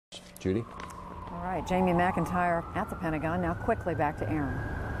Judy? All right, Jamie McIntyre at the Pentagon. Now quickly back to Aaron.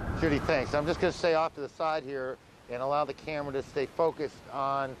 Judy, thanks. I'm just going to stay off to the side here and allow the camera to stay focused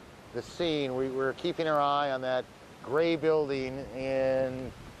on the scene. We're keeping our eye on that gray building,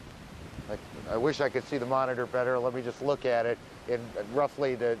 and I wish I could see the monitor better. Let me just look at it. In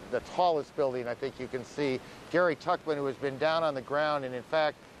roughly the tallest building I think you can see. Gary Tuchman, who has been down on the ground and in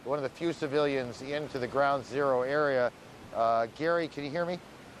fact one of the few civilians into the ground zero area. Gary, can you hear me?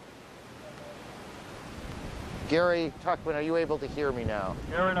 Gary Tuchman, are you able to hear me now?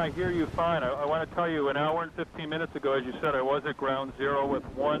 Aaron, I hear you fine. I want to tell you, an hour and 15 minutes ago, as you said, I was at ground zero with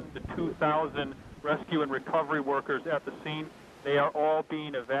 1,000 to 2,000 rescue and recovery workers at the scene. They are all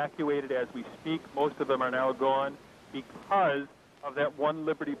being evacuated as we speak. Most of them are now gone because of that One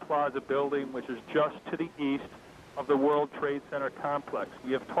Liberty Plaza building, which is just to the east of the World Trade Center complex.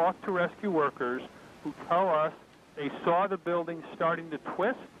 We have talked to rescue workers who tell us they saw the building starting to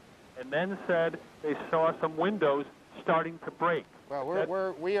twist and then said they saw some windows starting to break.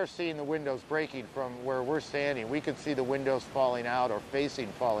 Well, we are seeing the windows breaking from where we're standing. We could see the windows falling out or facing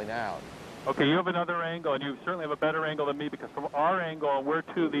falling out. Okay, you have another angle, and you certainly have a better angle than me, because from our angle, we're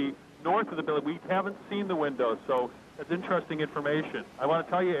to the north of the building. We haven't seen the windows, so that's interesting information. I want to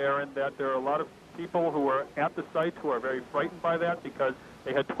tell you, Aaron, that there are a lot of people who are at the sites who are very frightened by that, because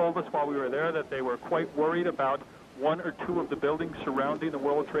they had told us while we were there that they were quite worried about one or two of the buildings surrounding the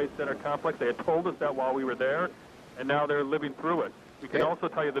World Trade Center complex. They had told us that while we were there, and now they're living through it. We can also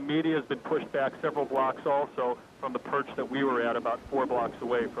tell you the media has been pushed back several blocks also from the perch that we were at, about 4 blocks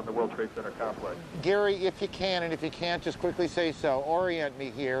away from the World Trade Center complex. Gary, if you can, and if you can't, just quickly say so. Orient me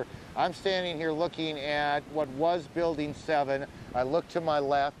here. I'm standing here looking at what was Building 7. I look to my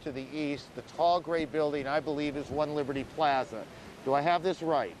left, to the east. The tall gray building, I believe, is One Liberty Plaza. Do I have this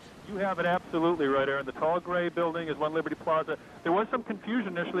right? You have it absolutely right, Aaron. The tall gray building is One Liberty Plaza. There was some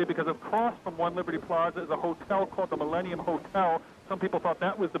confusion initially because across from One Liberty Plaza is a hotel called the Millennium Hotel. Some people thought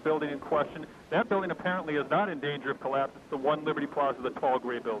that was the building in question. That building apparently is not in danger of collapse. It's the One Liberty Plaza, the tall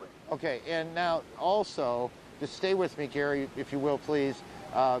gray building. Okay, and now also, just stay with me, Gary, if you will, please.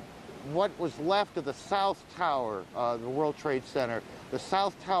 What was left of the South Tower, the World Trade Center, the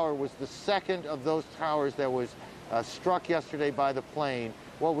South Tower was the second of those towers that was struck yesterday by the plane.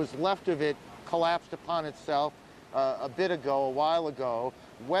 What was left of it collapsed upon itself a bit ago, a while ago.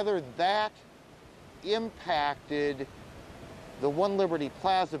 Whether that impacted the One Liberty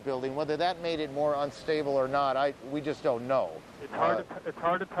Plaza building, whether that made it more unstable or not, we just don't know. It's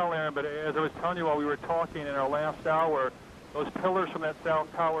hard to tell, Aaron, but as I was telling you while we were talking in our last hour, those pillars from that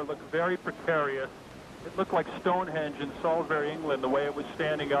South Tower look very precarious. It looked like Stonehenge in Salisbury, England, the way it was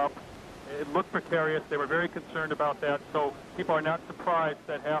standing up. It looked precarious. They were very concerned about that, so people are not surprised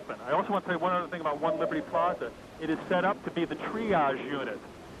that happened. I also want to tell you one other thing about One Liberty Plaza. It is set up to be the triage unit,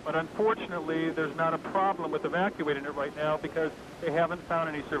 but unfortunately there's not a problem with evacuating it right now because they haven't found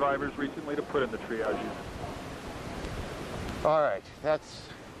any survivors recently to put in the triage unit. All right, that's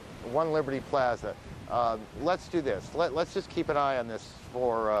One Liberty Plaza. Let's do this. Let's just keep an eye on this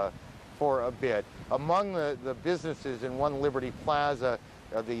for a bit. Among the businesses in One Liberty Plaza,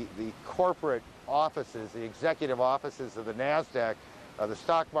 the corporate offices, the executive offices of the NASDAQ, the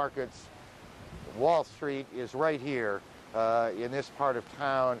stock markets, Wall Street is right here in this part of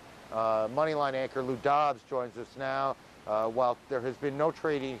town. Moneyline anchor Lou Dobbs joins us now. While there has been no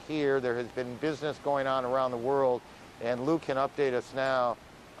trading here, there has been business going on around the world, and Lou can update us now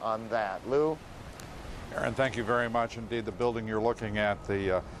on that. Lou? Aaron, thank you very much. Indeed, the building you're looking at,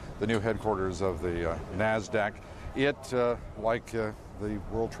 the new headquarters of the NASDAQ, it, like the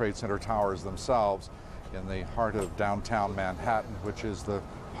World Trade Center towers themselves, in the heart of downtown Manhattan, which is the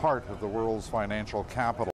heart of the world's financial capital.